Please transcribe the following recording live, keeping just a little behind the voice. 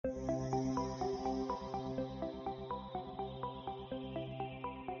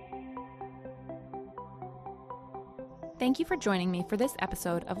Thank you for joining me for this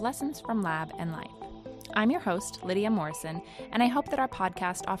episode of Lessons from Lab and Life. I'm your host, Lydia Morrison, and I hope that our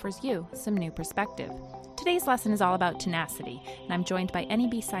podcast offers you some new perspective. Today's lesson is all about tenacity, and I'm joined by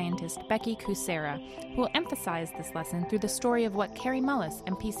NEB scientist Becky Kucera, who will emphasize this lesson through the story of what Kary Mullis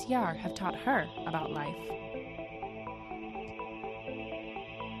and PCR have taught her about life.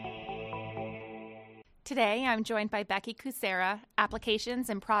 Today, I'm joined by Becky Kucera, Applications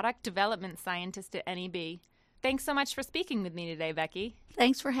and Product Development Scientist at NEB. Thanks so much for speaking with me today, Becky.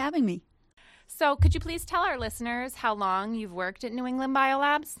 Thanks for having me. So, could you please tell our listeners how long you've worked at New England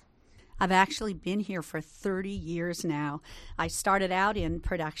Biolabs? I've actually been here for 30 years now. I started out in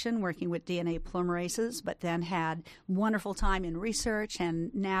production working with DNA polymerases, but then had wonderful time in research,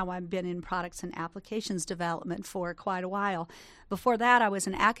 and now I've been in products and applications development for quite a while. Before that, I was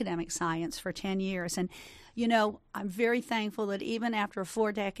in academic science for 10 years, and you know, I'm very thankful that even after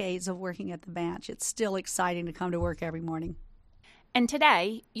 4 decades of working at the bench, it's still exciting to come to work every morning. And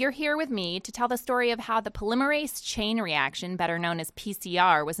today, you're here with me to tell the story of how the polymerase chain reaction, better known as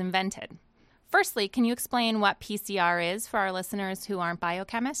PCR, was invented. Firstly, can you explain what PCR is for our listeners who aren't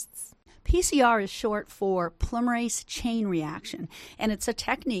biochemists? PCR is short for polymerase chain reaction, and it's a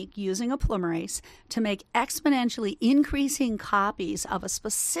technique using a polymerase to make exponentially increasing copies of a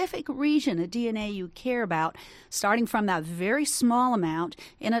specific region of DNA you care about, starting from that very small amount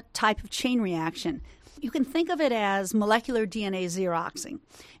in a type of chain reaction. You can think of it as molecular DNA xeroxing.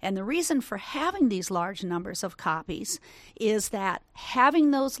 And the reason for having these large numbers of copies is that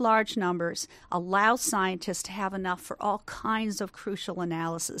having those large numbers allows scientists to have enough for all kinds of crucial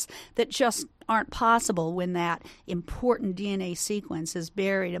analysis that just aren't possible when that important DNA sequence is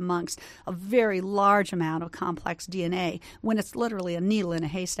buried amongst a very large amount of complex DNA, when it's literally a needle in a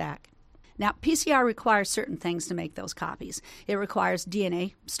haystack. Now, PCR requires certain things to make those copies. It requires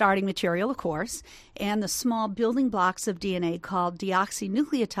DNA, starting material, of course, and the small building blocks of DNA called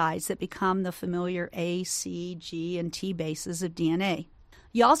deoxynucleotides that become the familiar A, C, G, and T bases of DNA.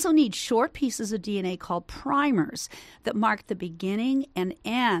 You also need short pieces of DNA called primers that mark the beginning and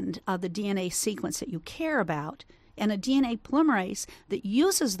end of the DNA sequence that you care about, and a DNA polymerase that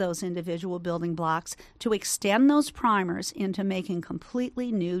uses those individual building blocks to extend those primers into making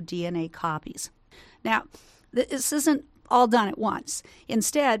completely new DNA copies. Now, this isn't all done at once.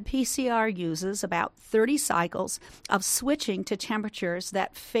 Instead, PCR uses about 30 cycles of switching to temperatures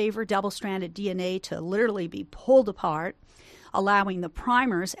that favor double-stranded DNA to literally be pulled apart, allowing the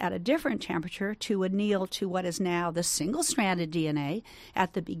primers at a different temperature to anneal to what is now the single-stranded DNA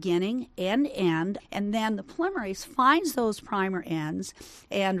at the beginning and end, and then the polymerase finds those primer ends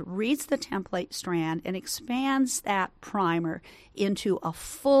and reads the template strand and expands that primer into a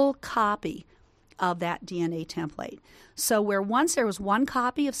full copy of that DNA template. So where once there was one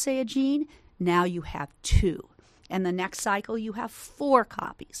copy of, say, a gene, now you have 2. And the next cycle, you have 4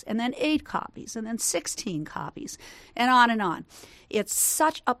 copies, and then 8 copies, and then 16 copies, and on and on. It's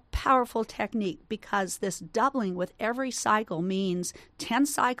such a powerful technique because this doubling with every cycle means 10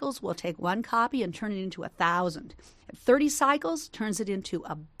 cycles will take 1 copy and turn it into 1,000. 30 cycles turns it into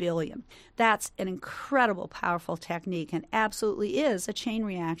 1 billion. That's an incredible, powerful technique and absolutely is a chain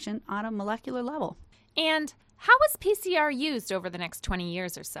reaction on a molecular level. And how was PCR used over the next 20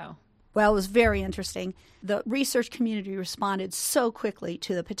 years or so? Well, it was very interesting. The research community responded so quickly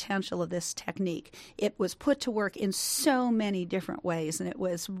to the potential of this technique. It was put to work in so many different ways, and it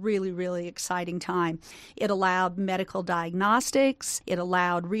was really, really exciting time. It allowed medical diagnostics. It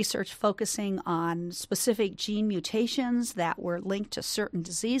allowed research focusing on specific gene mutations that were linked to certain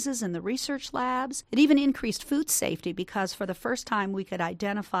diseases in the research labs. It even increased food safety because for the first time we could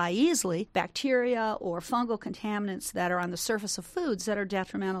identify easily bacteria or fungal contaminants that are on the surface of foods that are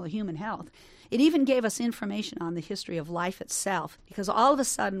detrimental to human health. It even gave us information on the history of life itself, because all of a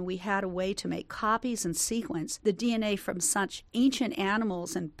sudden we had a way to make copies and sequence the DNA from such ancient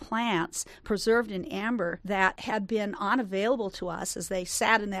animals and plants preserved in amber that had been unavailable to us as they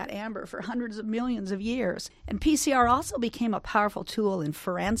sat in that amber for hundreds of millions of years. And PCR also became a powerful tool in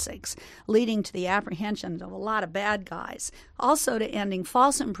forensics, leading to the apprehension of a lot of bad guys, also to ending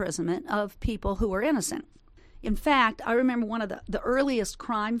false imprisonment of people who were innocent. In fact, I remember one of the earliest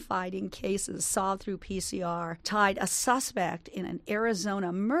crime-fighting cases solved through PCR tied a suspect in an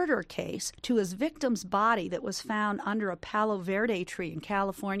Arizona murder case to his victim's body that was found under a Palo Verde tree in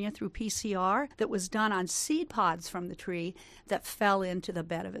California through PCR that was done on seed pods from the tree that fell into the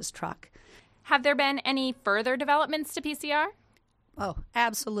bed of his truck. Have there been any further developments to PCR? Oh,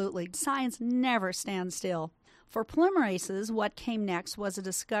 absolutely. Science never stands still. For polymerases, what came next was a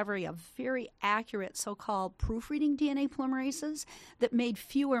discovery of very accurate so-called proofreading DNA polymerases that made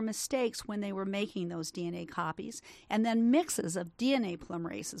fewer mistakes when they were making those DNA copies, and then mixes of DNA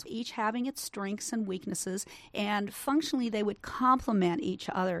polymerases, each having its strengths and weaknesses, and functionally they would complement each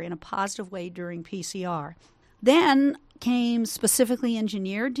other in a positive way during PCR. Then came specifically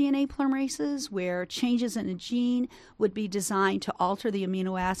engineered DNA polymerases, where changes in a gene would be designed to alter the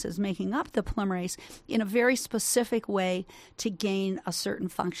amino acids making up the polymerase in a very specific way to gain a certain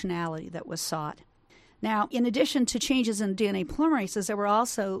functionality that was sought. Now, in addition to changes in DNA polymerases, there were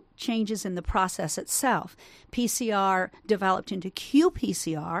also changes in the process itself. PCR developed into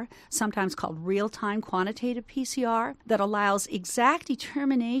qPCR, sometimes called real-time quantitative PCR, that allows exact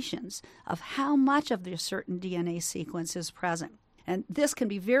determinations of how much of the certain DNA sequence is present. And this can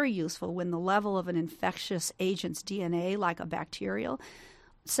be very useful when the level of an infectious agent's DNA, like a bacterial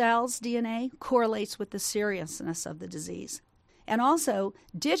cell's DNA, correlates with the seriousness of the disease. And also,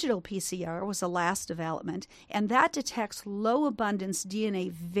 digital PCR was the last development, and that detects low-abundance DNA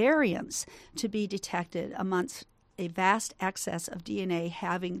variants to be detected amongst a vast excess of DNA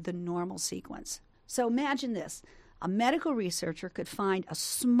having the normal sequence. So imagine this. A medical researcher could find a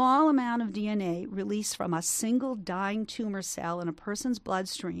small amount of DNA released from a single dying tumor cell in a person's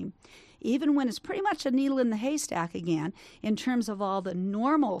bloodstream, even when it's pretty much a needle in the haystack again in terms of all the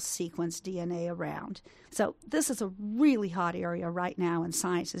normal sequence DNA around. So this is a really hot area right now in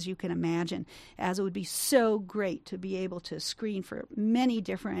science, as you can imagine, as it would be so great to be able to screen for many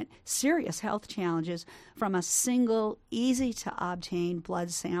different serious health challenges from a single, easy-to-obtain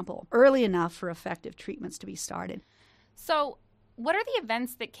blood sample, early enough for effective treatments to be started. So what are the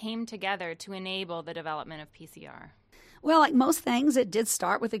events that came together to enable the development of PCR? Well, like most things, it did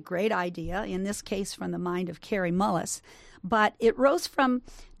start with a great idea, in this case from the mind of Kary Mullis, but it rose from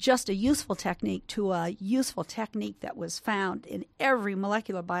just a useful technique to a useful technique that was found in every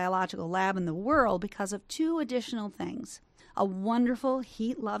molecular biological lab in the world because of two additional things. A wonderful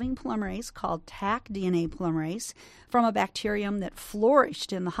heat-loving polymerase called Taq DNA polymerase from a bacterium that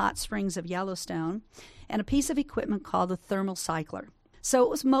flourished in the hot springs of Yellowstone, and a piece of equipment called the thermal cycler. So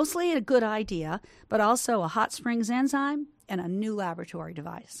it was mostly a good idea, but also a hot springs enzyme and a new laboratory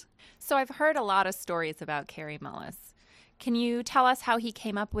device. So I've heard a lot of stories about Kary Mullis. Can you tell us how he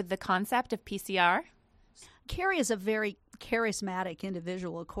came up with the concept of PCR? Kary is a very charismatic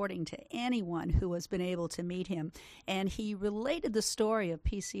individual, according to anyone who has been able to meet him, and he related the story of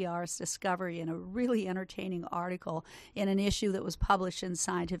PCR's discovery in a really entertaining article in an issue that was published in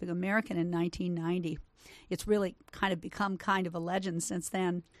Scientific American in 1990. It's really kind of become kind of a legend since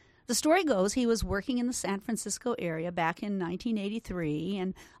then. The story goes he was working in the San Francisco area back in 1983,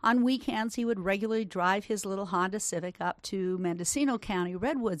 and on weekends he would regularly drive his little Honda Civic up to Mendocino County,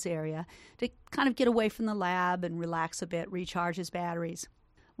 Redwoods area to kind of get away from the lab and relax a bit, recharge his batteries.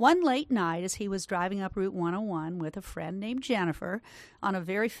 One late night, as he was driving up Route 101 with a friend named Jennifer on a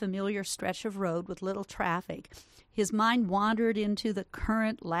very familiar stretch of road with little traffic, his mind wandered into the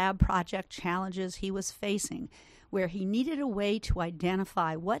current lab project challenges he was facing, where he needed a way to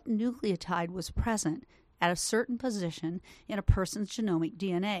identify what nucleotide was present at a certain position in a person's genomic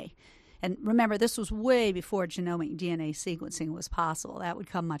DNA. And remember, this was way before genomic DNA sequencing was possible. That would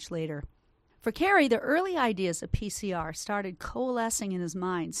come much later. For Kary, the early ideas of PCR started coalescing in his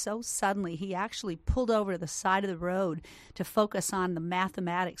mind so suddenly he actually pulled over to the side of the road to focus on the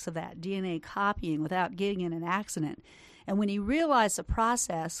mathematics of that DNA copying without getting in an accident. And when he realized the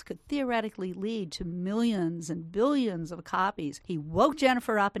process could theoretically lead to millions and billions of copies, he woke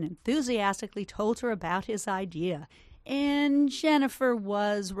Jennifer up and enthusiastically told her about his idea. And Jennifer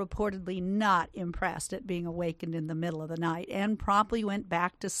was reportedly not impressed at being awakened in the middle of the night and promptly went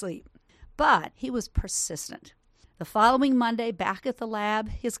back to sleep. But he was persistent. The following Monday, back at the lab,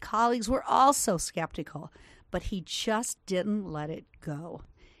 his colleagues were also skeptical, but he just didn't let it go.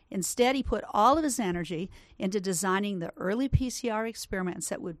 Instead, he put all of his energy into designing the early PCR experiments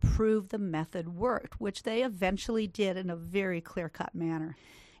that would prove the method worked, which they eventually did in a very clear-cut manner.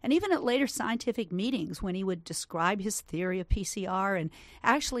 And even at later scientific meetings, when he would describe his theory of PCR and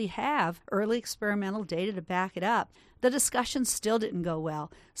actually have early experimental data to back it up, the discussion still didn't go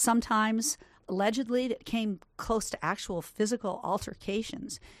well. Sometimes, allegedly, it came close to actual physical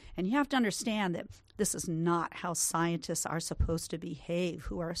altercations. And you have to understand that this is not how scientists are supposed to behave,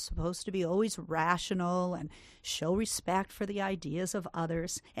 who are supposed to be always rational and show respect for the ideas of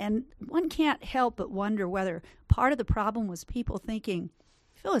others. And one can't help but wonder whether part of the problem was people thinking,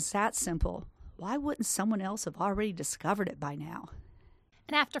 if it was that simple, why wouldn't someone else have already discovered it by now?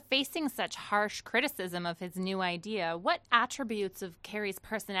 And after facing such harsh criticism of his new idea, what attributes of Kary's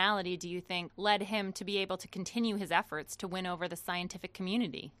personality do you think led him to be able to continue his efforts to win over the scientific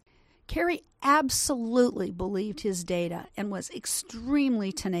community? Kary absolutely believed his data and was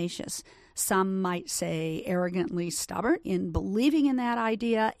extremely tenacious. Some might say arrogantly stubborn in believing in that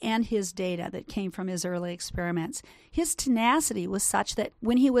idea and his data that came from his early experiments. His tenacity was such that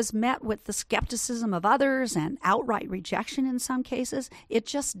when he was met with the skepticism of others and outright rejection in some cases, it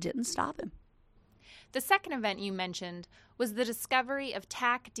just didn't stop him. The second event you mentioned was the discovery of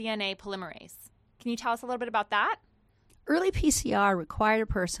Taq DNA polymerase. Can you tell us a little bit about that? Early PCR required a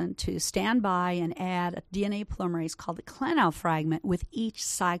person to stand by and add a DNA polymerase called the Klenau fragment with each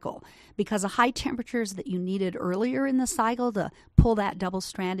cycle because the high temperatures that you needed earlier in the cycle to pull that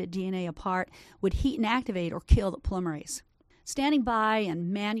double-stranded DNA apart would heat and activate or kill the polymerase. Standing by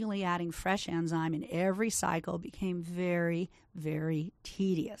and manually adding fresh enzyme in every cycle became very, very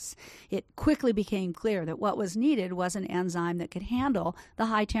tedious. It quickly became clear that what was needed was an enzyme that could handle the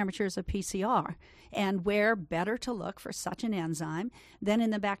high temperatures of PCR. And where better to look for such an enzyme than in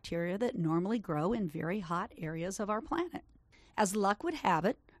the bacteria that normally grow in very hot areas of our planet. As luck would have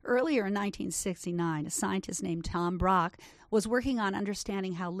it, earlier in 1969, a scientist named Tom Brock was working on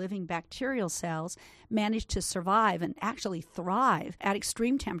understanding how living bacterial cells managed to survive and actually thrive at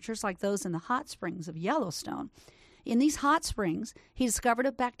extreme temperatures like those in the hot springs of Yellowstone. In these hot springs, he discovered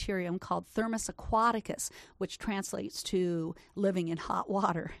a bacterium called Thermus aquaticus, which translates to living in hot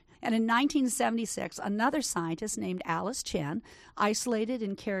water. And in 1976, another scientist named Alice Chen isolated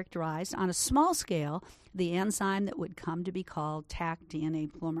and characterized on a small scale the enzyme that would come to be called Taq DNA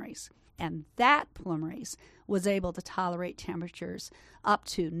polymerase. And that polymerase was able to tolerate temperatures up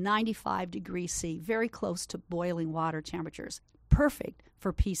to 95 degrees C, very close to boiling water temperatures, perfect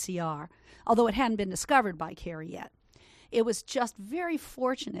for PCR, although it hadn't been discovered by Kary yet. It was just very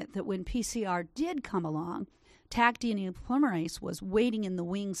fortunate that when PCR did come along, Taq DNA polymerase was waiting in the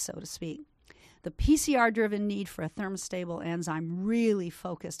wings, so to speak. The PCR-driven need for a thermostable enzyme really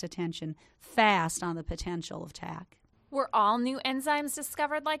focused attention fast on the potential of Taq. Were all new enzymes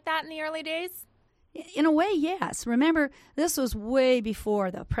discovered like that in the early days? In a way, yes. Remember, this was way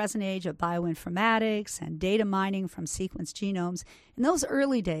before the present age of bioinformatics and data mining from sequenced genomes. In those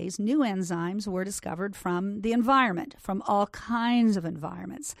early days, new enzymes were discovered from the environment, from all kinds of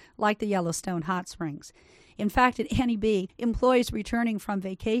environments, like the Yellowstone hot springs. In fact, at NEB, employees returning from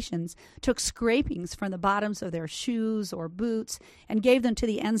vacations took scrapings from the bottoms of their shoes or boots and gave them to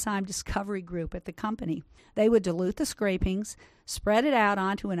the enzyme discovery group at the company. They would dilute the scrapings, spread it out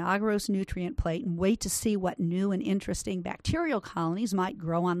onto an agarose nutrient plate, and wait to see what new and interesting bacterial colonies might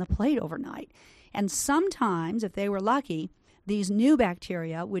grow on the plate overnight. And sometimes, if they were lucky, these new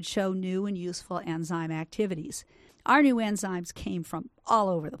bacteria would show new and useful enzyme activities. Our new enzymes came from all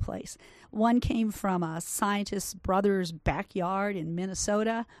over the place. One came from a scientist's brother's backyard in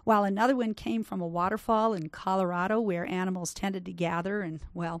Minnesota, while another one came from a waterfall in Colorado where animals tended to gather and,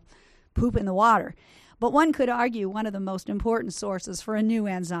 well, poop in the water. But one could argue one of the most important sources for a new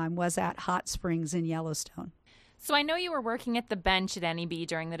enzyme was at hot springs in Yellowstone. So I know you were working at the bench at NEB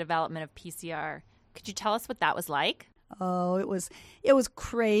during the development of PCR. Could you tell us what that was like? Oh, it was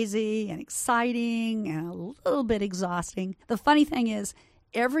crazy and exciting and a little bit exhausting. The funny thing is,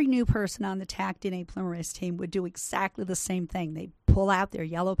 every new person on the Taq DNA polymerase team would do exactly the same thing. They'd pull out their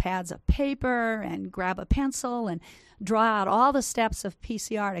yellow pads of paper and grab a pencil and draw out all the steps of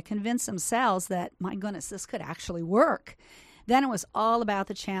PCR to convince themselves that, my goodness, this could actually work. Then it was all about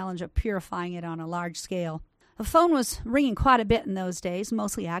the challenge of purifying it on a large scale. The phone was ringing quite a bit in those days,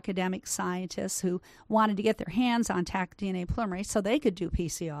 mostly academic scientists who wanted to get their hands on Taq DNA polymerase so they could do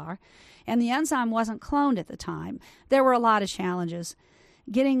PCR. And the enzyme wasn't cloned at the time. There were a lot of challenges.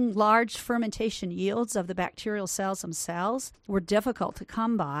 Getting large fermentation yields of the bacterial cells themselves were difficult to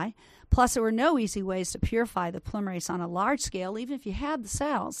come by. Plus, there were no easy ways to purify the polymerase on a large scale, even if you had the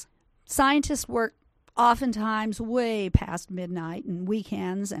cells. Scientists worked oftentimes way past midnight and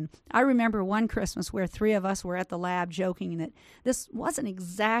weekends, and I remember one Christmas where 3 of us were at the lab joking that this wasn't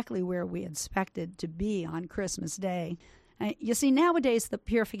exactly where we expected to be on Christmas Day. You see, nowadays the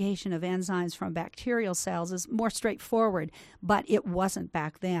purification of enzymes from bacterial cells is more straightforward, but it wasn't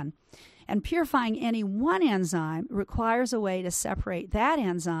back then. And purifying any one enzyme requires a way to separate that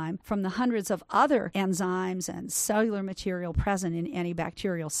enzyme from the hundreds of other enzymes and cellular material present in any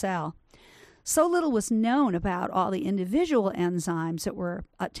bacterial cell. So little was known about all the individual enzymes that were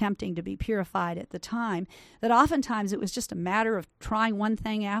attempting to be purified at the time that oftentimes it was just a matter of trying one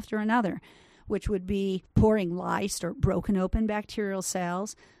thing after another. which would be pouring lysed or broken open bacterial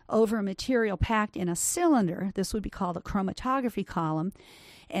cells over a material packed in a cylinder. This would be called a chromatography column.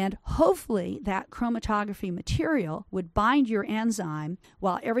 And hopefully that chromatography material would bind your enzyme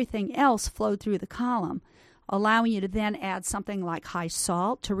while everything else flowed through the column, allowing you to then add something like high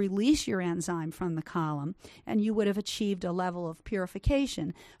salt to release your enzyme from the column, and you would have achieved a level of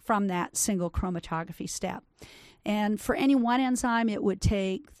purification from that single chromatography step. And for any one enzyme, it would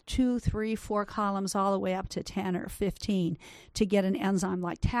take 2, 3, 4 columns all the way up to 10 or 15 to get an enzyme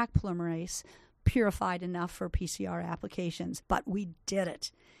like Taq polymerase purified enough for PCR applications. But we did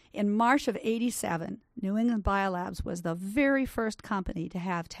it. In March of '87, New England Biolabs was the very first company to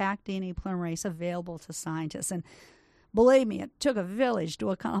have Taq DNA polymerase available to scientists. And believe me, it took a village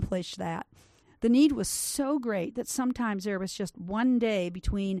to accomplish that. The need was so great that sometimes there was just one day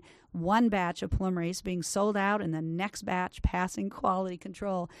between one batch of polymerase being sold out and the next batch passing quality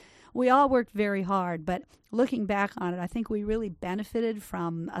control. We all worked very hard, but looking back on it, I think we really benefited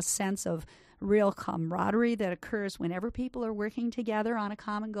from a sense of real camaraderie that occurs whenever people are working together on a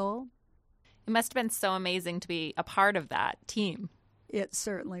common goal. It must have been so amazing to be a part of that team. It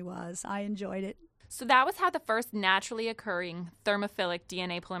certainly was. I enjoyed it. So that was how the first naturally occurring thermophilic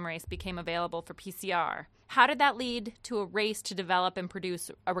DNA polymerase became available for PCR. How did that lead to a race to develop and produce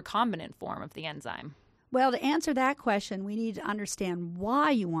a recombinant form of the enzyme? Well, to answer that question, we need to understand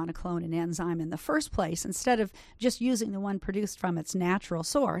why you want to clone an enzyme in the first place instead of just using the one produced from its natural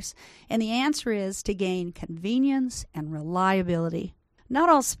source. And the answer is to gain convenience and reliability. Not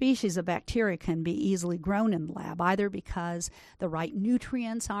all species of bacteria can be easily grown in the lab, either because the right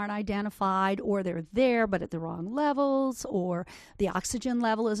nutrients aren't identified, or they're there but at the wrong levels, or the oxygen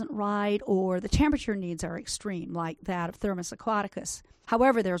level isn't right, or the temperature needs are extreme, like that of Thermus aquaticus.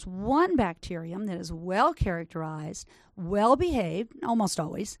 However, there's one bacterium that is well characterized, well behaved, almost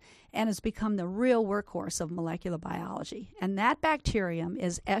always, and has become the real workhorse of molecular biology. And that bacterium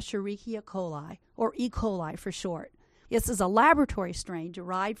is Escherichia coli, or E. coli for short. This is a laboratory strain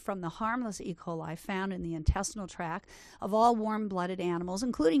derived from the harmless E. coli found in the intestinal tract of all warm-blooded animals,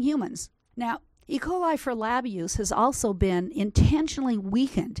 including humans. Now, E. coli for lab use has also been intentionally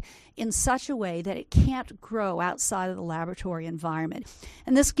weakened in such a way that it can't grow outside of the laboratory environment.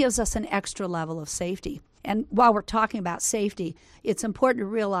 And this gives us an extra level of safety. And while we're talking about safety, it's important to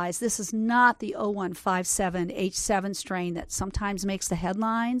realize this is not the 0157H7 strain that sometimes makes the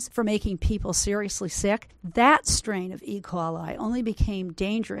headlines for making people seriously sick. That strain of E. coli only became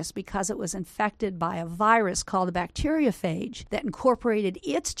dangerous because it was infected by a virus called a bacteriophage that incorporated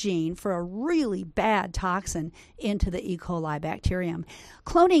its gene for a really bad toxin into the E. coli bacterium.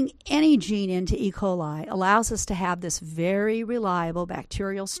 Cloning any gene into E. coli allows us to have this very reliable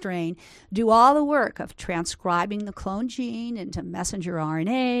bacterial strain do all the work of transcribing the cloned gene into messenger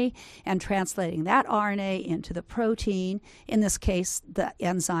RNA and translating that RNA into the protein, in this case, the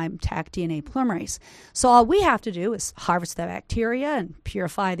enzyme Taq DNA polymerase. So all we have to do is harvest the bacteria and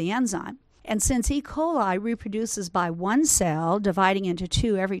purify the enzyme. And since E. coli reproduces by one cell, dividing into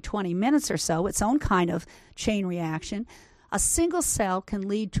two every 20 minutes or so, its own kind of chain reaction, a single cell can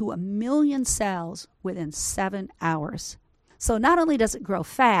lead to 1 million cells within 7 hours. So not only does it grow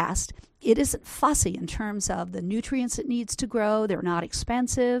fast, it isn't fussy in terms of the nutrients it needs to grow. They're not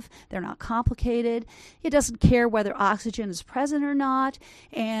expensive. They're not complicated. It doesn't care whether oxygen is present or not,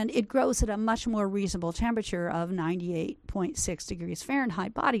 and it grows at a much more reasonable temperature of 98.6 degrees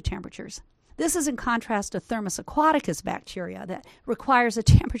Fahrenheit body temperatures. This is in contrast to Thermus aquaticus bacteria that requires a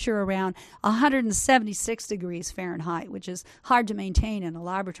temperature around 176 degrees Fahrenheit, which is hard to maintain in a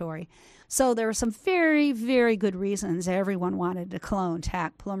laboratory. So there are some very, very good reasons everyone wanted to clone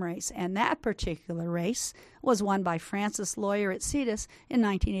Taq polymerase, and that particular race was won by Francis Lawyer at CETUS in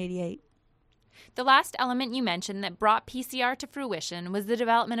 1988. The last element you mentioned that brought PCR to fruition was the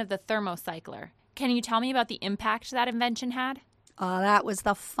development of the thermocycler. Can you tell me about the impact that invention had? That was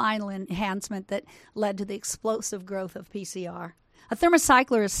the final enhancement that led to the explosive growth of PCR. A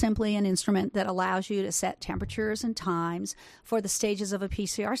thermocycler is simply an instrument that allows you to set temperatures and times for the stages of a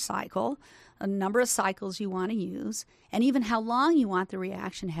PCR cycle, a number of cycles you want to use, and even how long you want the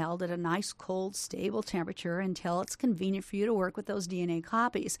reaction held at a nice, cold, stable temperature until it's convenient for you to work with those DNA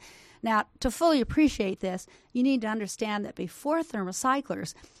copies. Now, to fully appreciate this, you need to understand that before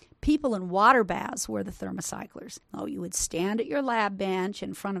thermocyclers, people in water baths were the thermocyclers. Oh, you would stand at your lab bench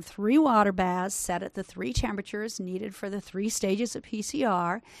in front of 3 water baths set at the 3 temperatures needed for the 3 stages of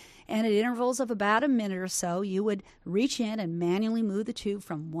PCR, and at intervals of about a minute or so, you would reach in and manually move the tube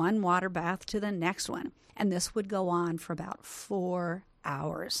from one water bath to the next one. And this would go on for about 4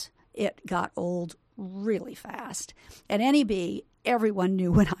 hours. It got old really fast. At NEB, everyone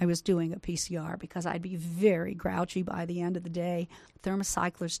knew when I was doing a PCR because I'd be very grouchy by the end of the day.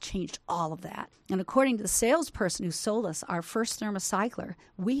 Thermocyclers changed all of that. And according to the salesperson who sold us our first thermocycler,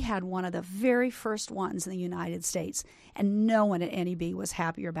 we had one of the very first ones in the United States. And no one at NEB was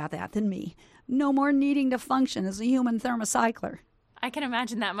happier about that than me. No more needing to function as a human thermocycler. I can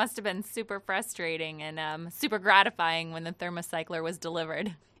imagine that must have been super frustrating and super gratifying when the thermocycler was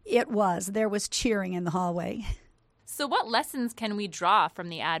delivered. It was. There was cheering in the hallway. So what lessons can we draw from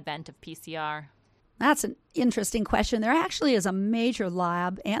the advent of PCR? That's an interesting question. There actually is a major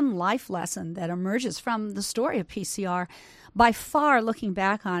lab and life lesson that emerges from the story of PCR. By far, looking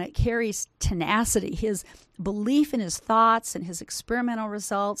back on it, Kary's tenacity, his belief in his thoughts and his experimental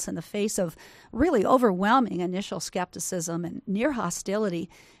results in the face of really overwhelming initial skepticism and near hostility,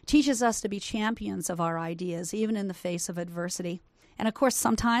 teaches us to be champions of our ideas, even in the face of adversity. And of course,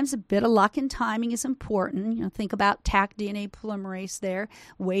 sometimes a bit of luck and timing is important. Think about Taq DNA polymerase there,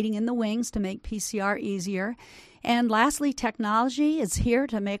 waiting in the wings to make PCR easier. And lastly, technology is here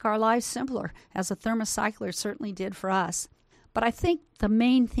to make our lives simpler, as a thermocycler certainly did for us. But I think the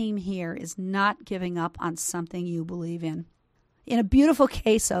main theme here is not giving up on something you believe in. In a beautiful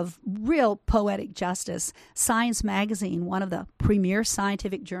case of real poetic justice, Science magazine, one of the premier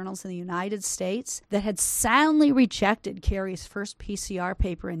scientific journals in the United States, that had soundly rejected Kary's first PCR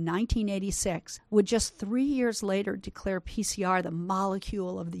paper in 1986, would just 3 years later declare PCR the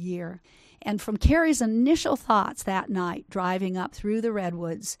molecule of the year. And from Kary's initial thoughts that night, driving up through the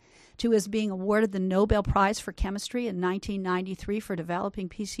redwoods, to his being awarded the Nobel Prize for Chemistry in 1993 for developing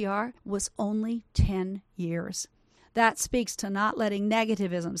PCR, was only 10 years. That speaks to not letting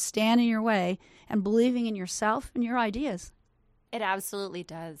negativism stand in your way and believing in yourself and your ideas. It absolutely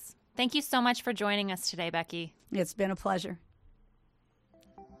does. Thank you so much for joining us today, Becky. It's been a pleasure.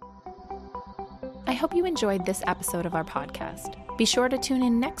 I hope you enjoyed this episode of our podcast. Be sure to tune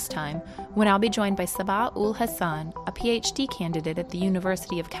in next time when I'll be joined by Sabah Ul Hassan, a PhD candidate at the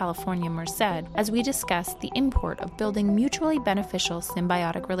University of California, Merced, as we discuss the import of building mutually beneficial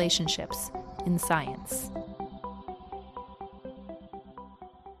symbiotic relationships in science.